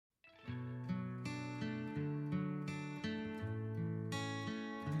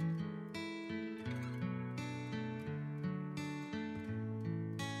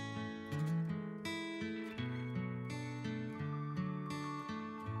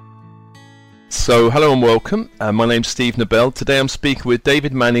So, hello and welcome. My name's Steve Nobel. Today I'm speaking with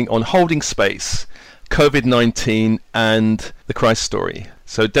David Manning on Holding Space, COVID-19 and the Christ story.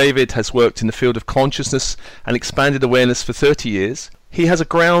 So David has worked in the field of consciousness and expanded awareness for 30 years. He has a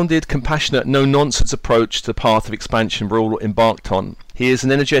grounded, compassionate, no-nonsense approach to the path of expansion we're all embarked on. He is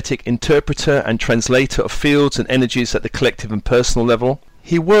an energetic interpreter and translator of fields and energies at the collective and personal level.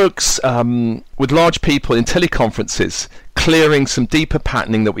 He works with large people in teleconferences, clearing some deeper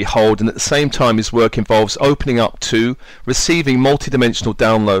patterning that we hold, and at the same time his work involves opening up to receiving multidimensional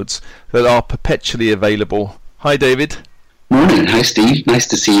downloads that are perpetually available. Hi, David. Morning. Hi, Steve. Nice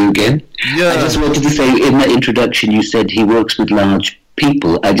to see you again. Yeah. I just wanted to say, in that introduction, you said he works with large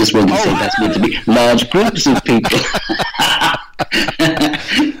people. I just wanted to say that's meant to be large groups of people.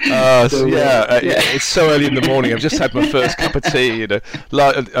 It's so early in the morning. I've just had my first cup of tea.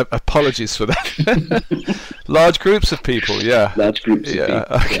 Apologies for that. Large groups of people. Yeah. Large groups of people.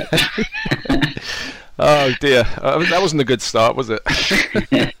 Okay. Yeah. Oh dear, that wasn't a good start, was it?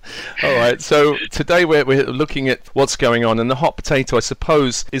 All right, so today we're looking at what's going on, and the hot potato, I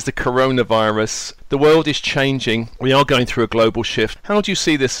suppose, is the coronavirus. The world is changing. We are going through a global shift. How do you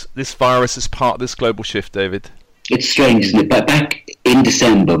see this virus as part of this global shift, David? It's strange, isn't it? But back in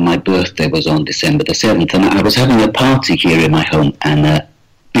December, my birthday was on December the 7th, and I was having a party here in my home, and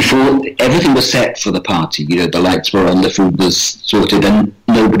before everything was set for the party, the lights were on, the food was sorted, and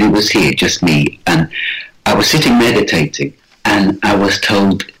nobody was here, just me. And I was sitting meditating, and I was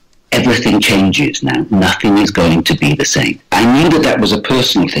told everything changes now. Nothing is going to be the same. I knew that was a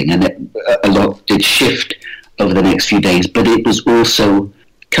personal thing, and a lot did shift over the next few days, but it was also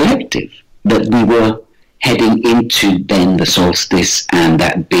collective, that we were heading into then the solstice and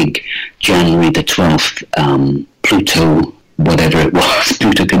that big January the 12th, Pluto, whatever it was,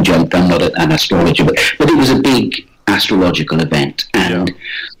 Pluto conjunct, I'm not an astrologer, but it was a big astrological event. And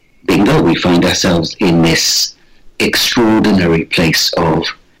bingo, we find ourselves in this extraordinary place of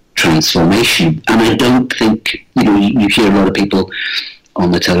transformation. And I don't think, you hear a lot of people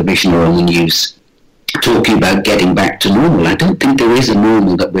on the television or on the news talking about getting back to normal. I don't think there is a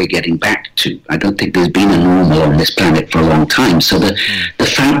normal that we're getting back to. I don't think there's been a normal on this planet for a long time. So the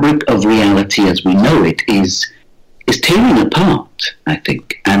fabric of reality as we know it is tearing apart, I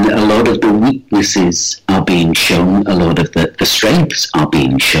think, and a lot of the weaknesses are being shown, a lot of the strengths are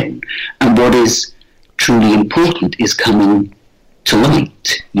being shown, and what is truly important is coming to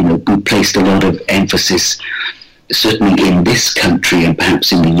light. We placed a lot of emphasis, certainly in this country and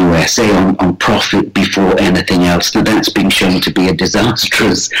perhaps in the USA, on profit before anything else. Now that's been shown to be a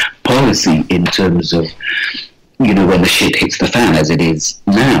disastrous policy in terms of when the shit hits the fan, as it is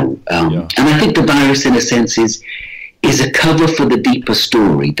now. And I think the virus, in a sense, is a cover for the deeper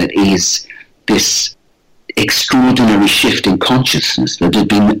story that is this extraordinary shift in consciousness that has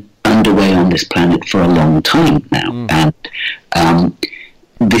been underway on this planet for a long time now. And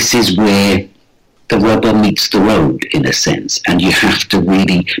this is where the rubber meets the road, in a sense, and you have to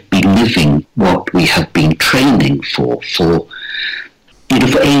really be living what we have been training for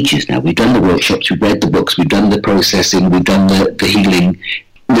ages now. We've done the workshops, we've read the books, we've done the processing, we've done the healing.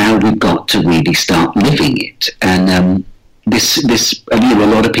 Now we've got to really start living it. And a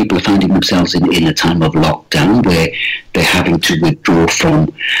lot of people are finding themselves in a time of lockdown where they're having to withdraw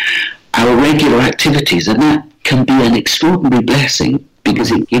from our regular activities, and that can be an extraordinary blessing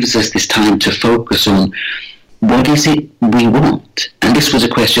because it gives us this time to focus on what is it we want. And this was a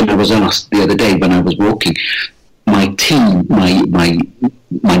question I was asked the other day when I was walking. My team,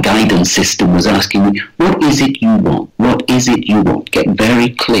 my guidance system was asking me, what is it you want? What is it you want? Get very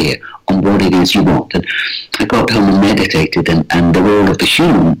clear on what it is you want. And I got home and meditated, and there were all of the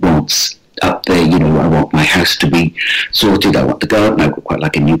human wants up there. I want my house to be sorted, I want the garden, I would quite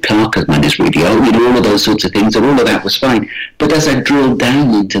like a new car because mine is really old, all of those sorts of things, and all of that was fine. But as I drilled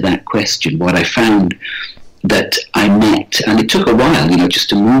down into that question, what I found that I met, and it took a while, just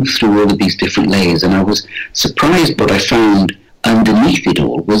to move through all of these different layers, and I was surprised what I found underneath it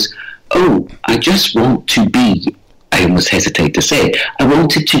all was, I just want to be, I almost hesitate to say it, I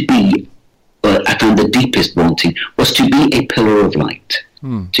wanted to be, I found the deepest wanting was to be a pillar of light,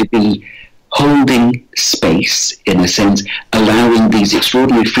 to be holding space, in a sense, allowing these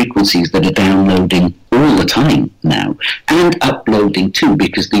extraordinary frequencies that are downloading all the time now, and uploading too,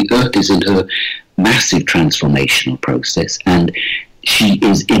 because the Earth is in her massive transformational process, and she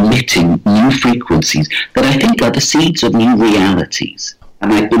is emitting new frequencies that I think are the seeds of new realities.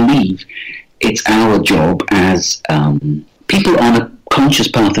 And I believe it's our job as people on a conscious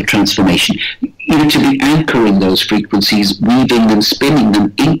path of transformation, to be anchoring those frequencies, weaving them, spinning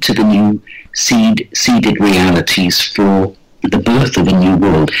them into the new seeded realities for the birth of a new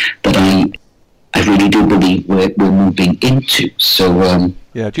world that I I really do believe we're moving into. So,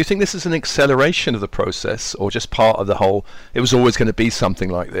 yeah. Do you think this is an acceleration of the process, or just part of the whole? It was always going to be something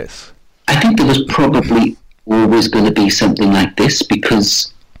like this. I think there was probably always going to be something like this,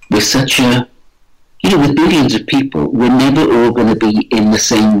 because we're such a, with billions of people, we're never all going to be in the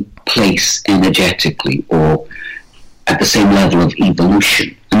same place energetically or at the same level of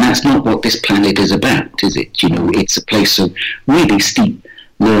evolution. And that's not what this planet is about, is it? It's a place of really steep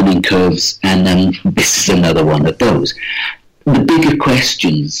learning curves, and this is another one of those. The bigger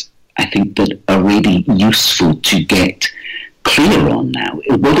questions, I think, that are really useful to get clear on now,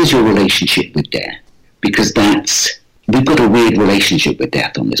 what is your relationship with death? Because we've got a weird relationship with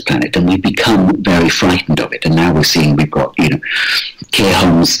death on this planet, and we've become very frightened of it. And now we're seeing we've got, care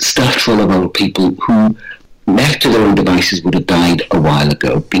homes stuffed full of old people who, left to their own devices, would have died a while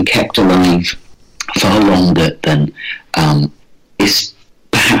ago, been kept alive far longer than is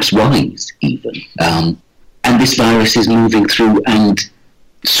perhaps wise even. And this virus is moving through and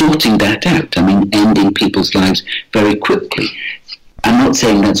sorting that out. I mean, ending people's lives very quickly. I'm not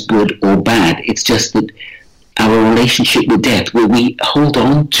saying that's good or bad. It's just that our relationship with death, where we hold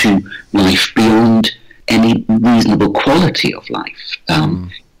on to life beyond any reasonable quality of life,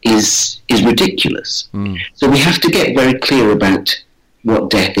 is ridiculous. So we have to get very clear about what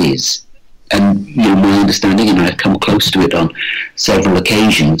death is. And my understanding, and I've come close to it on several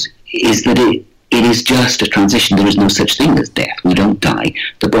occasions, is that it is just a transition. There is no such thing as death. We don't die.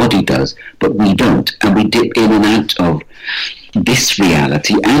 The body does, but we don't. And we dip in and out of this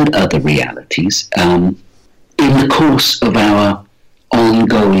reality and other realities in the course of our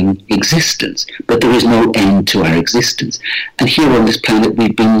ongoing existence. But there is no end to our existence. And here on this planet,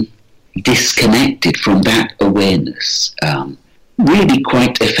 we've been disconnected from that awareness really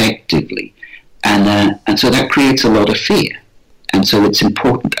quite effectively. And so that creates a lot of fear. And so it's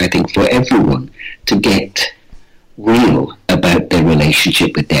important, I think, for everyone to get real about their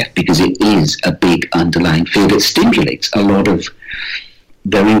relationship with death, because it is a big underlying fear that stimulates a lot of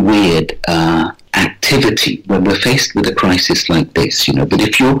very weird activity when we're faced with a crisis like this. But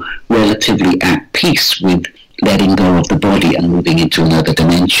if you're relatively at peace with letting go of the body and moving into another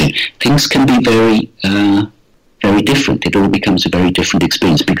dimension, things can be very very different. It all becomes a very different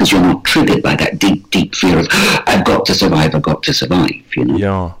experience, because you're not triggered by that deep fear of, I've got to survive.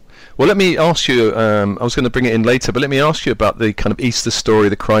 Yeah. Well, let me ask you, I was going to bring it in later, but let me ask you about the kind of Easter story,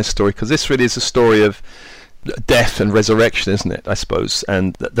 the Christ story, because this really is a story of death and resurrection, isn't it, I suppose?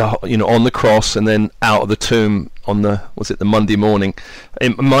 And on the cross and then out of the tomb on the Monday morning.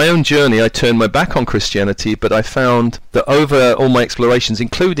 In my own journey, I turned my back on Christianity, but I found that over all my explorations,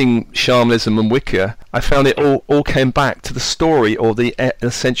 including shamanism and Wicca, I found it all came back to the story, or the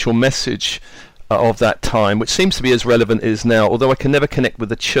essential message of that time, which seems to be as relevant as now, although I can never connect with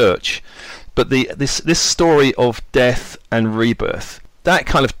the church. But this story of death and rebirth, that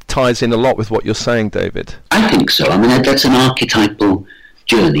kind of ties in a lot with what you're saying, David. I think so. I mean, that's an archetypal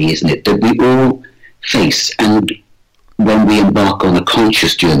journey, isn't it, that we all face. And when we embark on a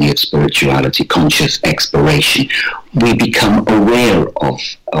conscious journey of spirituality, conscious exploration, we become aware of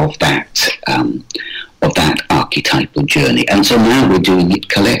that archetypal journey. And so now we're doing it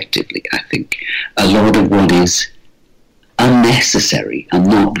collectively, I think. A lot of what is unnecessary and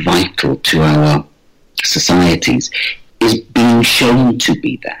not vital to our societies is being shown to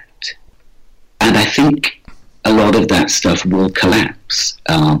be that. And I think a lot of that stuff will collapse.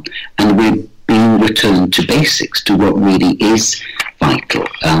 And we're being returned to basics, to what really is vital.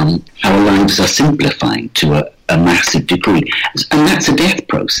 Our lives are simplifying to a massive degree. And that's a death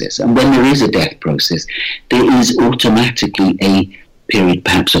process. And when there is a death process, there is automatically a period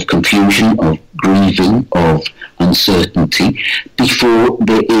perhaps of confusion, of grieving, of uncertainty, before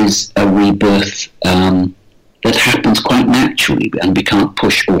there is a rebirth that happens quite naturally, and we can't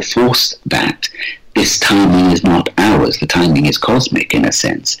push or force that. This timing is not ours. The timing is cosmic, in a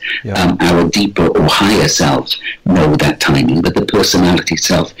sense. Yeah. Our deeper or higher selves know that timing, but the personality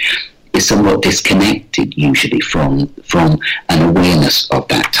self is somewhat disconnected, usually, from an awareness of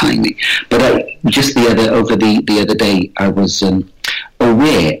that timing. But just the other day, I was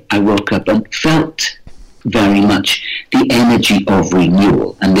aware. I woke up and felt very much the energy of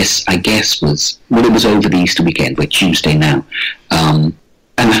renewal, and this, I guess, it was over the Easter weekend. We're Tuesday now, and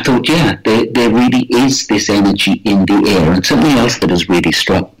I thought, yeah, there really is this energy in the air. And something else that has really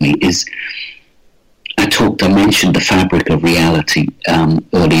struck me is, I mentioned the fabric of reality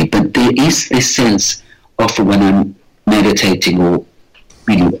earlier, but there is this sense, often when I'm meditating or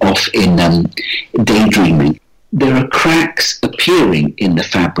off in daydreaming, there are cracks appearing in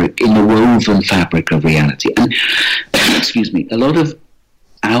the woven fabric of reality. And, excuse me, a lot of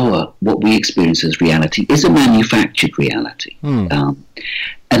what we experience as reality is a manufactured reality.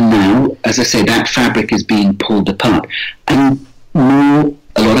 And now, as I say, that fabric is being pulled apart, and a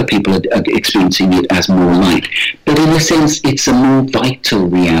lot of people are experiencing it as more light. But in a sense, it's a more vital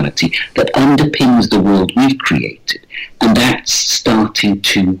reality that underpins the world we've created, and that's starting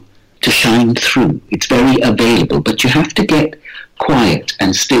to shine through. It's very available, but you have to get quiet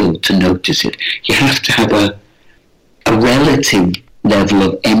and still to notice it. You have to have a relative level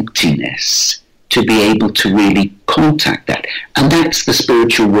of emptiness to be able to really contact that. And that's the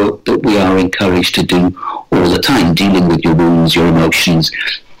spiritual work that we are encouraged to do all the time, dealing with your wounds, your emotions,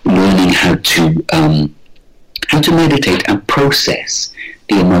 learning how to meditate and process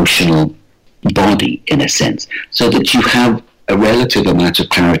the emotional body, in a sense, so that you have a relative amount of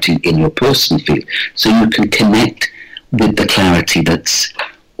clarity in your personal field, so you can connect with the clarity that's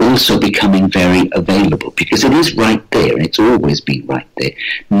also becoming very available, because it is right there, and it's always been right there.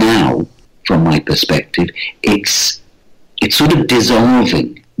 Now, from my perspective, it's sort of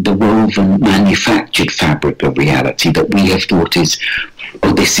dissolving the woven, manufactured fabric of reality that we have thought is,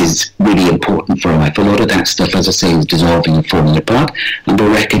 this is really important for life. A lot of that stuff, as I say, is dissolving and falling apart, and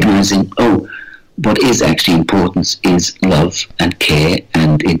we're recognizing, what is actually important is love and care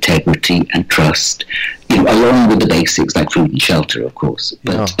and integrity and trust, along with the basics like food and shelter, of course.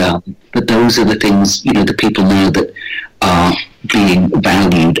 But those are the things, the people now that are being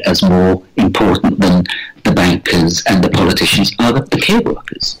valued as more important than the bankers and the politicians are the care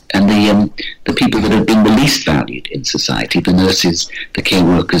workers and the people that have been the least valued in society, the nurses, the care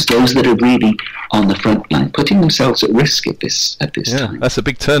workers, those that are really on the front line, putting themselves at risk at this time. That's a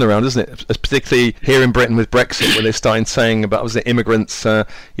big turnaround, isn't it? Particularly here in Britain with Brexit, when they're starting saying about immigrants,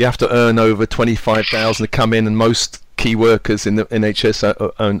 you have to earn over 25,000 to come in, and most key workers in the NHS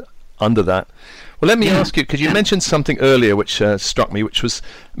are under that. Well, let me ask you, because you mentioned something earlier which struck me, which was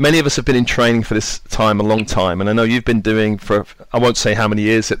many of us have been in training for this time a long time, and I know you've been doing for, I won't say how many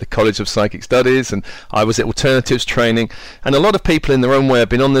years, at the College of Psychic Studies, and I was at Alternatives training, and a lot of people in their own way have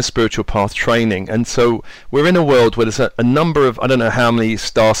been on this spiritual path training, and so we're in a world where there's a number of, I don't know how many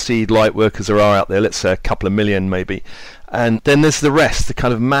starseed light workers there are out there, let's say a couple of million maybe, and then there's the rest, the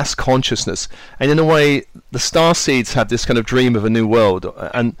kind of mass consciousness. And in a way, the star seeds have this kind of dream of a new world,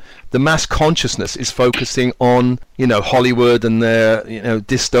 and the mass consciousness is focusing on, Hollywood and their,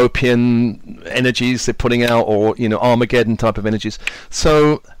 dystopian energies they're putting out, or, Armageddon type of energies.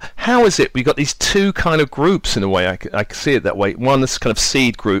 So how is it we've got these two kind of groups, in a way, I can see it that way. One, this kind of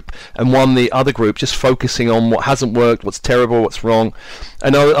seed group, and one, the other group, just focusing on what hasn't worked, what's terrible, what's wrong.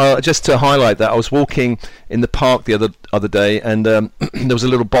 And just to highlight that, I was walking in the park the other day, and there was a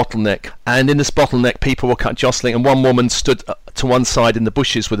little bottleneck, and in this bottleneck people were kind of jostling, and one woman stood to one side in the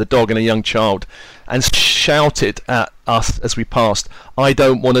bushes with a dog and a young child and shouted at us as we passed, "I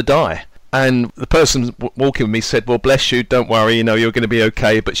don't want to die." And the person walking with me said, "Well, bless you, don't worry, you're going to be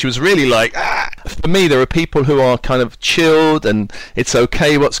okay." But she was really like, For me, there are people who are kind of chilled and it's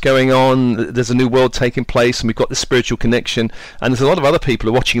okay what's going on, there's a new world taking place and we've got this spiritual connection, and there's a lot of other people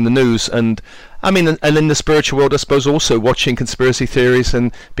who are watching the news, and in the spiritual world, I suppose, also watching conspiracy theories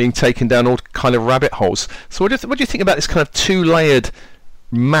and being taken down all kind of rabbit holes. So what do you think about this kind of two-layered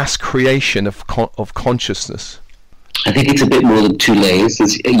mass creation of consciousness? I think it's a bit more than two layers,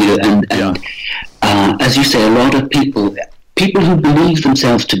 as you say, a lot of people who believe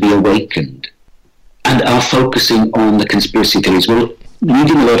themselves to be awakened and are focusing on the conspiracy theories. Well,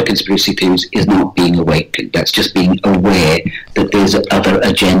 reading a lot of conspiracy theories is not being awakened. That's just being aware that there's other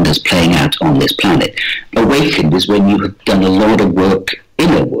agendas playing out on this planet. Awakened is when you have done a lot of work,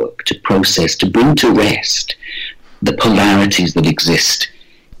 inner work, to process, to bring to rest the polarities that exist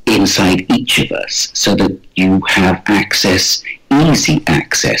inside each of us, so that you have easy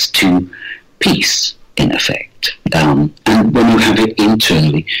access to peace, in effect. And when you have it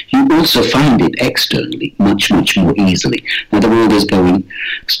internally, you also find it externally much, much more easily. Now the world is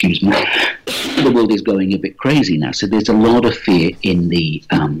going, a bit crazy now. So there's a lot of fear in the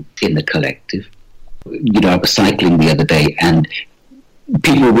collective. I was cycling the other day, and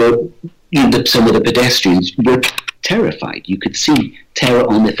people were, some of the pedestrians were terrified. You could see terror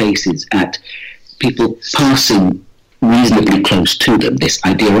on their faces at people passing reasonably close to them, this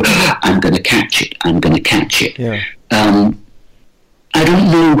idea of, I'm going to catch it. Yeah. I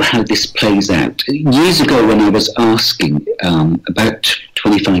don't know how this plays out. Years ago, when I was asking, about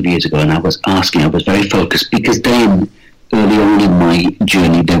 25 years ago, and I was very focused, because then, early on in my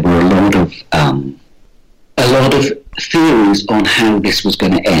journey, there were a lot of theories on how this was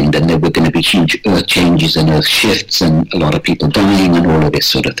going to end, and there were going to be huge earth changes and earth shifts and a lot of people dying and all of this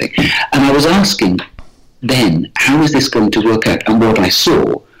sort of thing. And I was asking, then how is this going to work out? And what I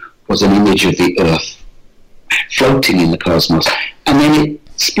saw was an image of the Earth floating in the cosmos, and then it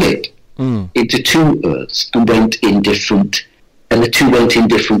split into two Earths and the two went in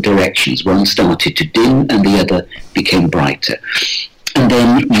different directions. One started to dim and the other became brighter. And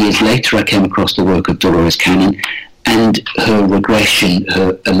then years later I came across the work of Dolores Cannon and her regression,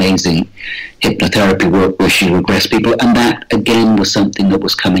 her amazing hypnotherapy work where she regressed people, and that again was something that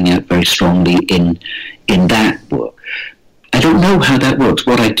was coming out very strongly in that work. I don't know how that works.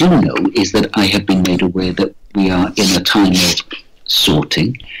 What I do know is that I have been made aware that we are in a time of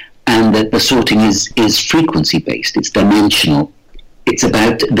sorting, and that the sorting is frequency-based, it's dimensional. It's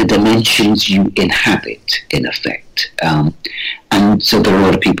about the dimensions you inhabit, in effect. And so there are a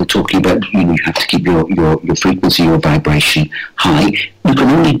lot of people talking about, you have to keep your frequency, your vibration high. You can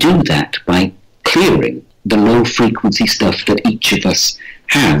only do that by clearing the low-frequency stuff that each of us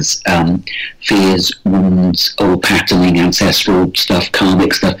has. Fears, wounds, old patterning, ancestral stuff,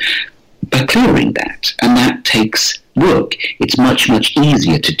 karmic stuff. By clearing that. And that takes work. It's much, much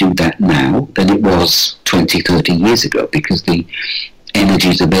easier to do that now than it was 20, 30 years ago, because the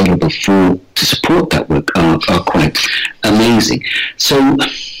energies available to support that work are quite amazing. So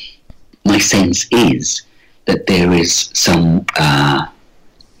my sense is that there is some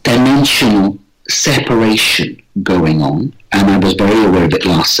dimensional separation going on, and I was very aware of it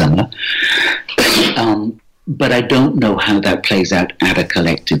last summer. But I don't know how that plays out at a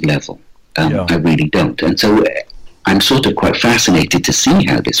collective level. I really don't. And so I'm sort of quite fascinated to see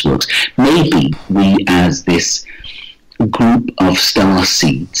how this works. Maybe we, as this group of star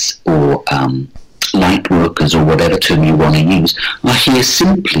seeds or light workers, or whatever term you want to use, are here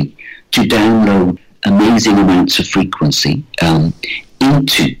simply to download amazing amounts of frequency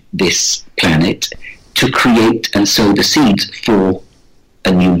into this planet to create and sow the seeds for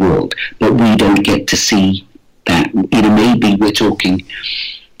a new world. But we don't get to see that. Maybe we're talking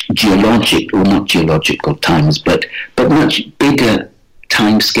not geological times, but much bigger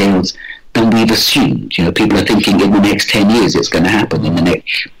time scales than we've assumed. People are thinking in the next 10 years it's going to happen.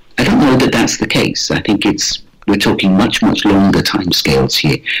 I don't know that that's the case. I think we're talking much, much longer time scales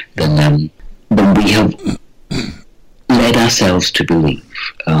here than we have led ourselves to believe.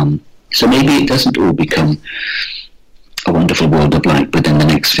 So maybe it doesn't all become a wonderful world of light within the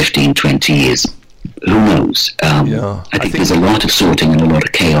next 15, 20 years. Who knows? I think there's a lot of sorting and a lot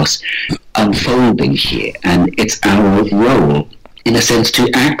of chaos unfolding here, and it's our role, in a sense, to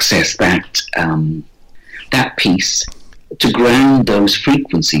access that piece, to ground those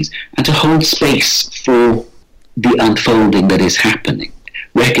frequencies, and to hold space for the unfolding that is happening,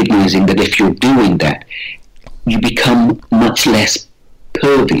 recognizing that if you're doing that, you become much less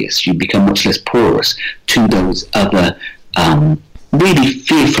pervious, you become much less porous to those other really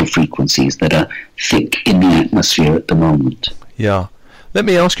fearful frequencies that are thick in the atmosphere at the moment. Yeah. Let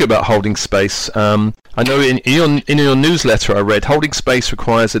me ask you about holding space. I know in your newsletter I read, holding space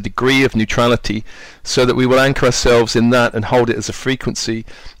requires a degree of neutrality so that we will anchor ourselves in that and hold it as a frequency.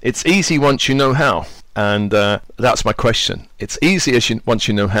 It's easy once you know how. And that's my question. It's easy once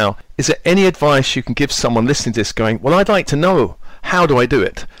you know how. Is there any advice you can give someone listening to this going, well, I'd like to know, how do I do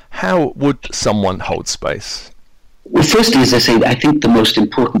it? How would someone hold space? Well, firstly, as I say, I think the most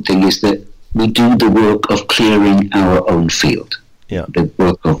important thing is that we do the work of clearing our own field. Yeah. The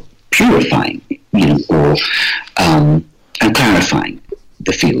work of purifying, or and clarifying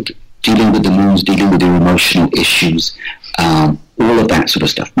the field, dealing with the wounds, dealing with your emotional issues, all of that sort of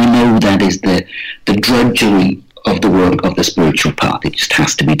stuff. We know that is the drudgery of the work of the spiritual path. It just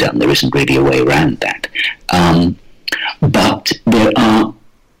has to be done. There isn't really a way around that. But there are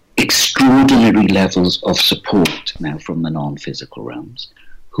extraordinary levels of support now from the non-physical realms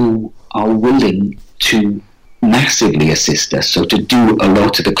who are willing to massively assist us, so to do a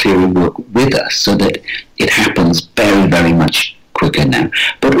lot of the clearing work with us so that it happens very, very much quicker now.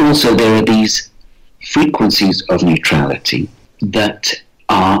 But also there are these frequencies of neutrality that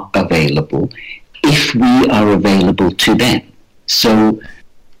are available if we are available to them. So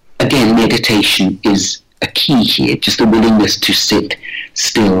again, meditation is a key here, just the willingness to sit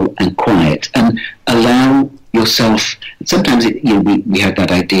still and quiet and allow yourself. Sometimes we have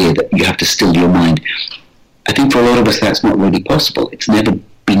that idea that you have to still your mind. I think for a lot of us that's not really possible. It's never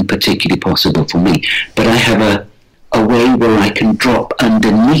been particularly possible for me. But I have a way where I can drop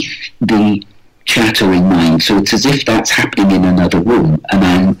underneath the chattering mind. So it's as if that's happening in another room and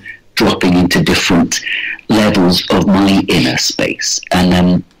I'm dropping into different levels of my inner space. And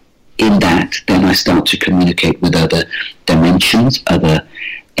then in that, then I start to communicate with other dimensions, other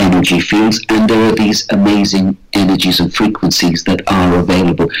energy fields, and there are these amazing energies and frequencies that are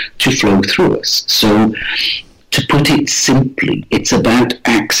available to flow through us. So, to put it simply, it's about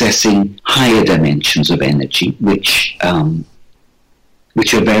accessing higher dimensions of energy, which are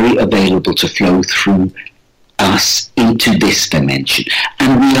very available to flow through us into this dimension.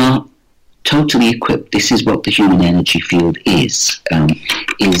 And we are totally equipped. This is what the human energy field is an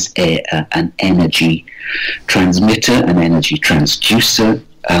energy transmitter, an energy transducer,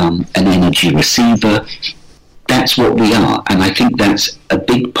 an energy receiver. That's what we are, and I think that's a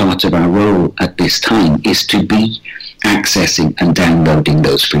big part of our role at this time, is to be accessing and downloading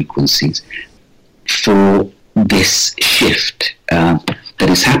those frequencies for this shift that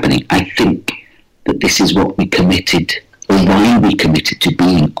is happening. I think that this is what we committed, or why we committed to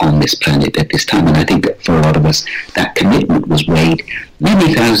being on this planet at this time, and I think that for a lot of us, that commitment was made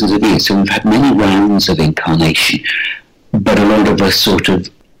many thousands of years, so we've had many rounds of incarnation, but a lot of us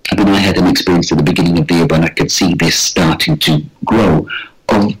I had an experience at the beginning of the year when I could see this starting to grow.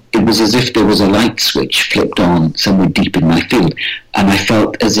 It was as if there was a light switch flipped on somewhere deep in my field, and I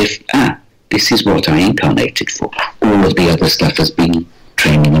felt as if, this is what I incarnated for. All of the other stuff has been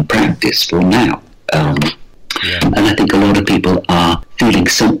training and practice for now. And I think a lot of people are feeling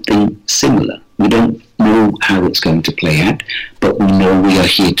something similar. We don't know how it's going to play out, but we know we are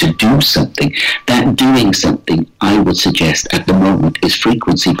here to do something. That doing something, I would suggest at the moment, is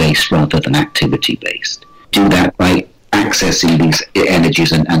frequency-based rather than activity-based. Do that by accessing these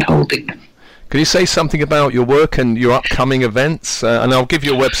energies and holding them. Could you say something about your work and your upcoming events? And I'll give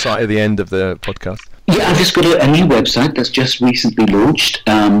you a website at the end of the podcast. Yeah, I've just got a new website that's just recently launched,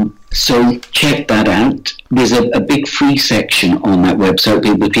 so check that out. There's a big free section on that website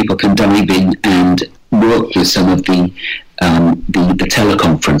where people can dive in and work with some of the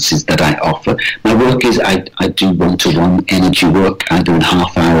teleconferences that I offer. My work is I do one-to-one energy work, either in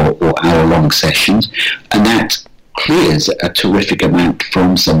half-hour or hour-long sessions, and that clears a terrific amount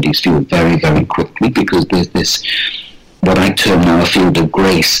from somebody's field very, very quickly, because there's this, what I term now, a field of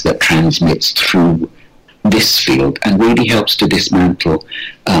grace that transmits through this field and really helps to dismantle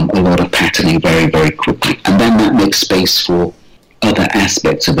a lot of patterning very, very quickly. And then that makes space for other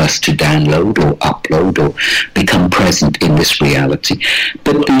aspects of us to download or upload or become present in this reality.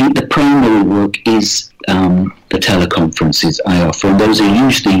 But the primary work is the teleconferences I offer, and those are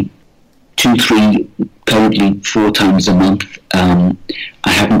usually 2, 3, currently 4 times a month. I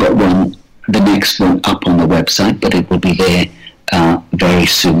haven't got the next one up on the website, but it will be there very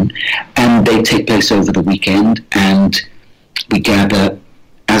soon, and they take place over the weekend, and we gather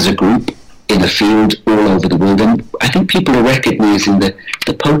as a group in a field all over the world. And I think people are recognizing the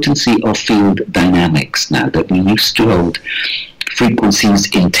potency of field dynamics now, that we used to hold frequencies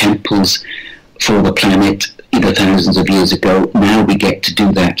in temples for the planet either thousands of years ago. Now we get to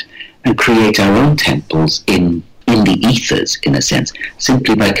do that and create our own temples in the ethers, in a sense,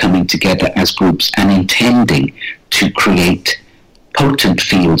 simply by coming together as groups and intending to create potent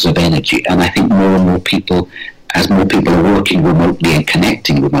fields of energy. And I think more and more people, as more people are working remotely and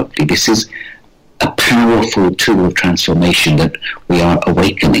connecting remotely, this is a powerful tool of transformation that we are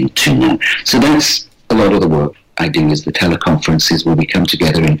awakening to now. So that's a lot of the work I do, is the teleconferences where we come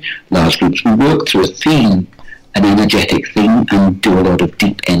together in large groups. We work through a theme, an energetic theme, and do a lot of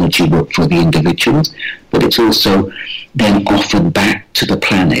deep energy work for the individuals, but it's also then offered back to the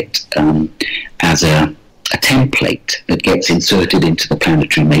planet as a template that gets inserted into the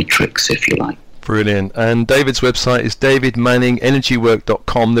planetary matrix, if you like. Brilliant. And David's website is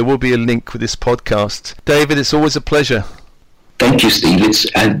davidmanningenergywork.com. There will be a link with this podcast. David, it's always a pleasure. Thank you, Steve. It's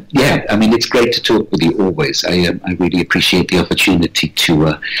great to talk with you always. I really appreciate the opportunity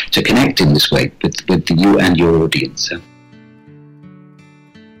to connect in this way with you and your audience.